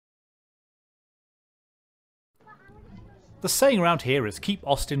The saying around here is keep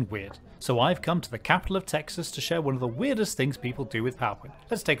Austin weird, so I've come to the capital of Texas to share one of the weirdest things people do with PowerPoint.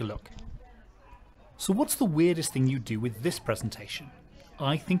 Let's take a look. So what's the weirdest thing you do with this presentation?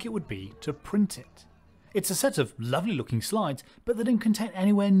 I think it would be to print it. It's a set of lovely looking slides, but they don't contain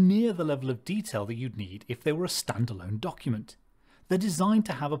anywhere near the level of detail that you'd need if they were a standalone document. They're designed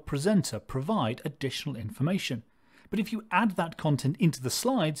to have a presenter provide additional information, but if you add that content into the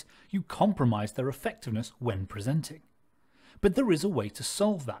slides, you compromise their effectiveness when presenting. But there is a way to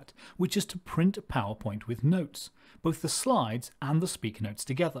solve that, which is to print PowerPoint with notes, both the slides and the speaker notes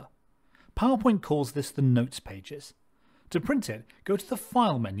together. PowerPoint calls this the Notes pages. To print it, go to the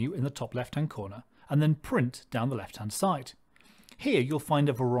File menu in the top left-hand corner and then Print down the left-hand side. Here you'll find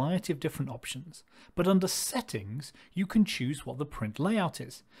a variety of different options, but under Settings you can choose what the print layout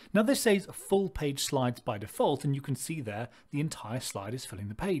is. Now this says full page slides by default, and you can see there the entire slide is filling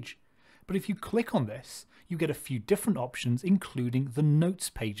the page. But if you click on this, you get a few different options, including the Notes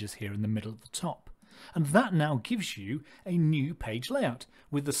pages here in the middle at the top. And that now gives you a new page layout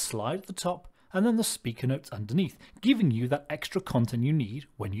with the slide at the top and then the speaker notes underneath, giving you that extra content you need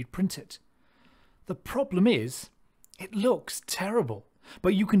when you print it. The problem is, it looks terrible,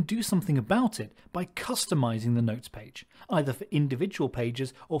 but you can do something about it by customizing the Notes page, either for individual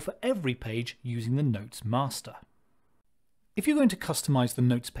pages or for every page using the Notes master. If you're going to customize the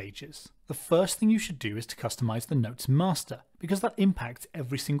Notes pages, the first thing you should do is to customize the Notes master, because that impacts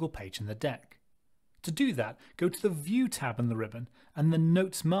every single page in the deck. To do that, go to the View tab in the ribbon and the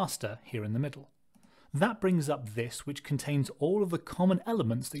Notes master here in the middle. That brings up this, which contains all of the common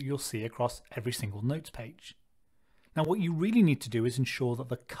elements that you'll see across every single Notes page. Now what you really need to do is ensure that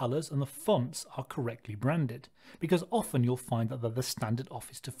the colours and the fonts are correctly branded, because often you'll find that they're the standard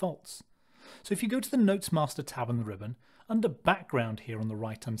Office defaults. So if you go to the Notes Master tab in the ribbon, under Background here on the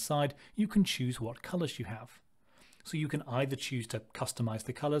right hand side, you can choose what colours you have. So you can either choose to customize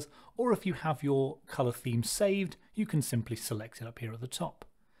the colours, or if you have your colour theme saved, you can simply select it up here at the top.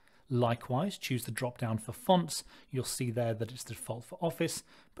 Likewise, choose the drop down for fonts. You'll see there that it's the default for Office,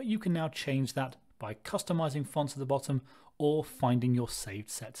 but you can now change that by customizing fonts at the bottom or finding your saved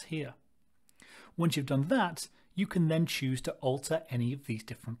sets here. Once you've done that, you can then choose to alter any of these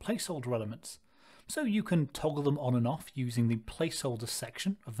different placeholder elements. So you can toggle them on and off using the placeholder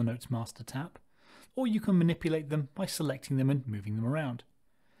section of the Notes Master tab, or you can manipulate them by selecting them and moving them around.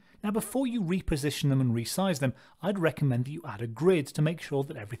 Now before you reposition them and resize them, I'd recommend that you add a grid to make sure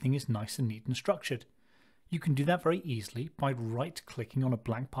that everything is nice and neat and structured. You can do that very easily by right-clicking on a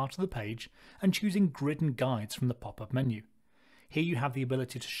blank part of the page and choosing Grid and Guides from the pop-up menu. Here you have the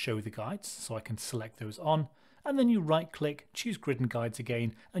ability to show the guides, so I can select those on, and then you right-click, choose Grid and Guides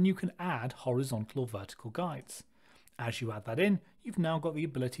again, and you can add horizontal or vertical guides. As you add that in, you've now got the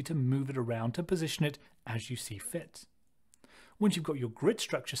ability to move it around to position it as you see fit. Once you've got your grid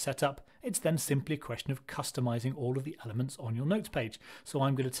structure set up, it's then simply a question of customizing all of the elements on your notes page. So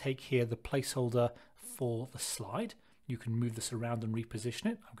I'm going to take here the placeholder for the slide. You can move this around and reposition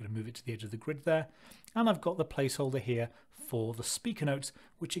it. I'm going to move it to the edge of the grid there. And I've got the placeholder here for the speaker notes,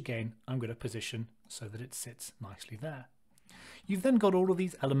 which again, I'm going to position so that it sits nicely there. You've then got all of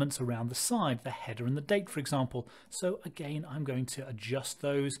these elements around the side, the header and the date, for example. So again, I'm going to adjust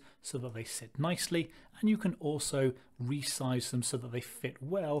those so that they sit nicely, and you can also resize them so that they fit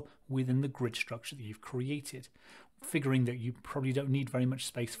well within the grid structure that you've created, figuring that you probably don't need very much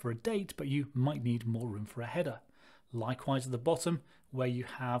space for a date, but you might need more room for a header. Likewise at the bottom, where you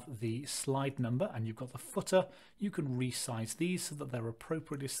have the slide number and you've got the footer, you can resize these so that they're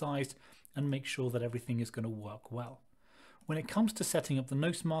appropriately sized and make sure that everything is going to work well. When it comes to setting up the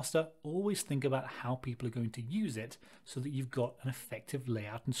Notes Master, always think about how people are going to use it so that you've got an effective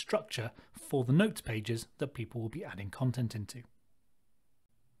layout and structure for the notes pages that people will be adding content into.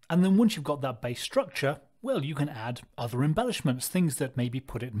 And then once you've got that base structure, well, you can add other embellishments, things that maybe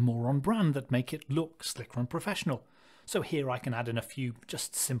put it more on brand, that make it look slicker and professional. So here I can add in a few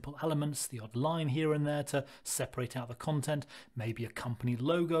just simple elements, the odd line here and there to separate out the content, maybe a company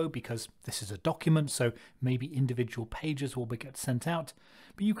logo because this is a document, so maybe individual pages will get sent out.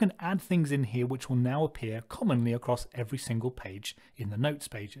 But you can add things in here which will now appear commonly across every single page in the notes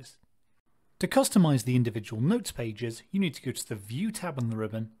pages. To customize the individual notes pages, you need to go to the View tab on the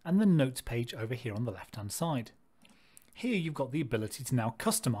ribbon and the Notes page over here on the left-hand side. Here you've got the ability to now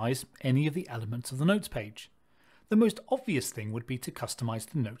customize any of the elements of the notes page. The most obvious thing would be to customize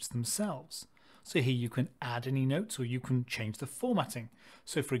the notes themselves. So here you can add any notes or you can change the formatting.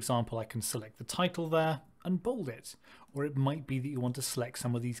 So for example, I can select the title there and bold it. Or it might be that you want to select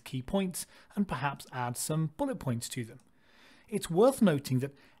some of these key points and perhaps add some bullet points to them. It's worth noting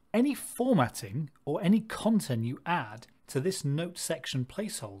that any formatting or any content you add to this notes section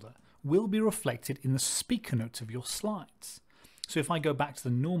placeholder will be reflected in the speaker notes of your slides. So if I go back to the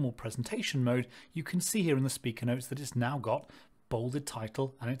normal presentation mode, you can see here in the speaker notes that it's now got bolded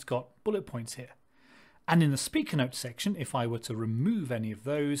title and it's got bullet points here. And in the speaker notes section, if I were to remove any of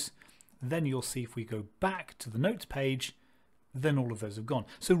those, then you'll see if we go back to the notes page, then all of those have gone.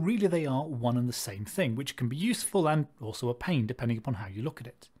 So really they are one and the same thing, which can be useful and also a pain depending upon how you look at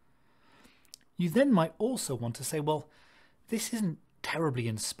it. You then might also want to say, well, this isn't terribly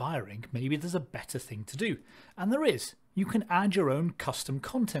inspiring, maybe there's a better thing to do. And there is. You can add your own custom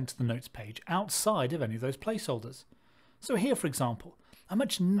content to the notes page outside of any of those placeholders. So here, for example, a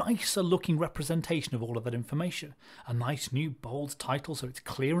much nicer looking representation of all of that information. A nice new bold title so it's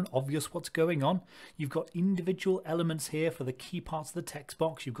clear and obvious what's going on. You've got individual elements here for the key parts of the text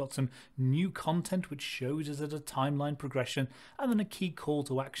box. You've got some new content which shows us at a timeline progression, and then a key call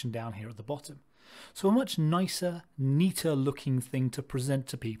to action down here at the bottom. So a much nicer, neater looking thing to present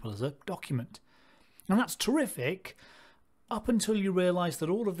to people as a document. And that's terrific up until you realise that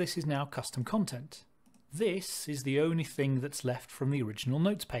all of this is now custom content. This is the only thing that's left from the original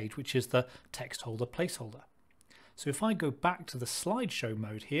notes page, which is the text holder placeholder. So if I go back to the slideshow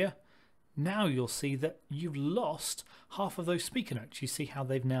mode here, now you'll see that you've lost half of those speaker notes. You see how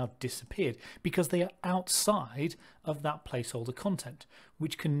they've now disappeared because they are outside of that placeholder content,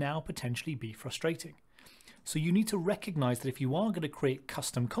 which can now potentially be frustrating. So you need to recognize that if you are going to create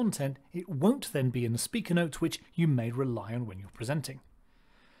custom content, it won't then be in the speaker notes, which you may rely on when you're presenting.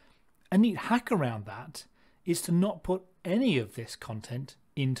 A neat hack around that is to not put any of this content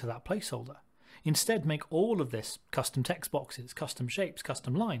into that placeholder. Instead, make all of this custom text boxes, custom shapes,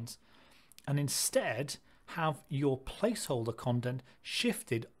 custom lines, and instead have your placeholder content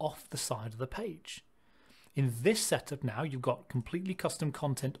shifted off the side of the page. In this setup now, you've got completely custom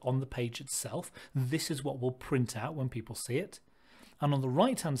content on the page itself. This is what will print out when people see it. And on the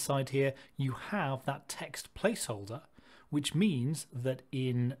right-hand side here, you have that text placeholder, which means that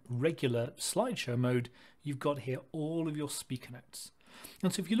in regular slideshow mode, you've got here all of your speaker notes.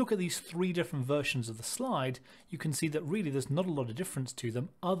 And so if you look at these three different versions of the slide, you can see that really there's not a lot of difference to them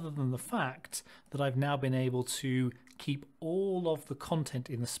other than the fact that I've now been able to keep all of the content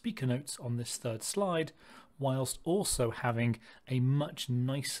in the speaker notes on this third slide, whilst also having a much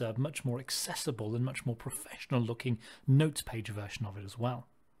nicer, much more accessible and much more professional looking notes page version of it as well.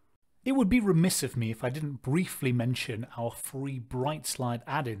 It would be remiss of me if I didn't briefly mention our free Bright Slide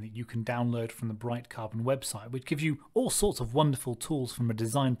add-in that you can download from the BrightCarbon website, which gives you all sorts of wonderful tools from a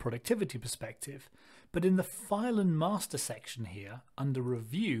design productivity perspective. But in the File and Master section here, under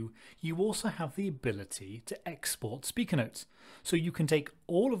Review, you also have the ability to export speaker notes. So you can take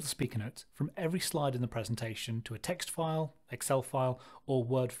all of the speaker notes from every slide in the presentation to a text file, Excel file, or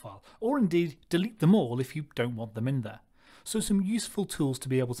Word file, or indeed delete them all if you don't want them in there. So some useful tools to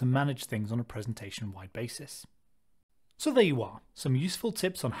be able to manage things on a presentation-wide basis. So there you are, some useful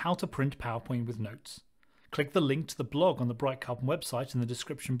tips on how to print PowerPoint with notes. Click the link to the blog on the BrightCarbon website in the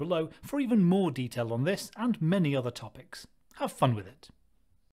description below for even more detail on this and many other topics. Have fun with it.